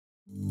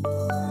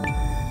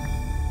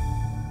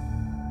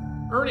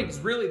Earnings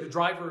really the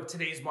driver of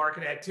today's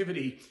market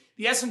activity.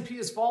 The S&P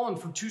has fallen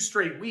for 2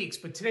 straight weeks,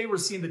 but today we're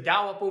seeing the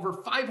Dow up over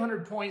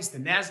 500 points, the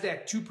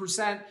NASDAQ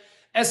 2%,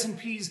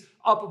 S&P's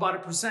up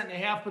about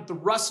 1.5%, but the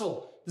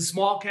Russell, the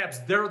small caps,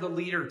 they're the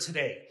leader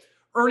today.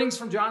 Earnings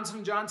from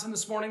Johnson & Johnson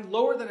this morning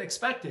lower than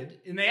expected,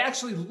 and they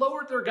actually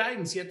lowered their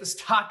guidance, yet the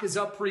stock is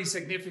up pretty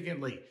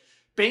significantly.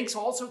 Banks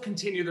also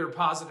continue their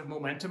positive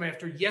momentum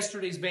after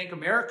yesterday's Bank of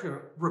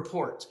America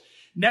report.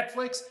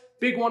 Netflix,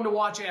 big one to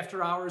watch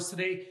after hours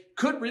today,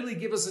 could really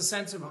give us a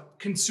sense of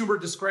consumer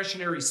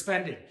discretionary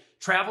spending.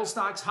 Travel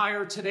stocks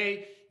higher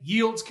today.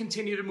 Yields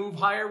continue to move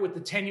higher with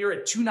the 10-year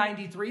at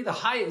 293, the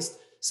highest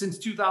since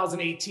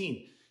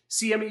 2018.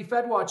 CME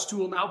FedWatch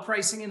tool now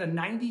pricing in a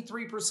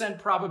 93%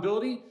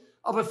 probability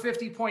of a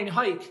 50-point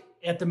hike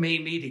at the May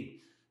meeting.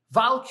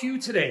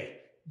 VolQ today,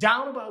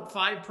 down about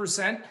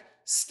 5%,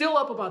 still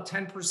up about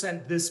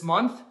 10% this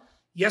month.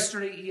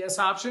 Yesterday, ES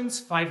options,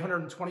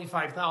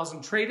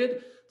 525,000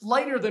 traded,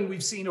 lighter than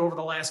we've seen over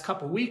the last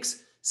couple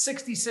weeks,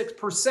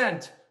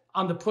 66%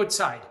 on the put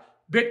side.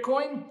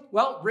 Bitcoin,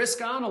 well,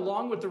 risk on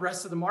along with the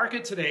rest of the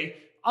market today,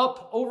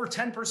 up over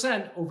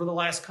 10% over the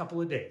last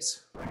couple of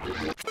days.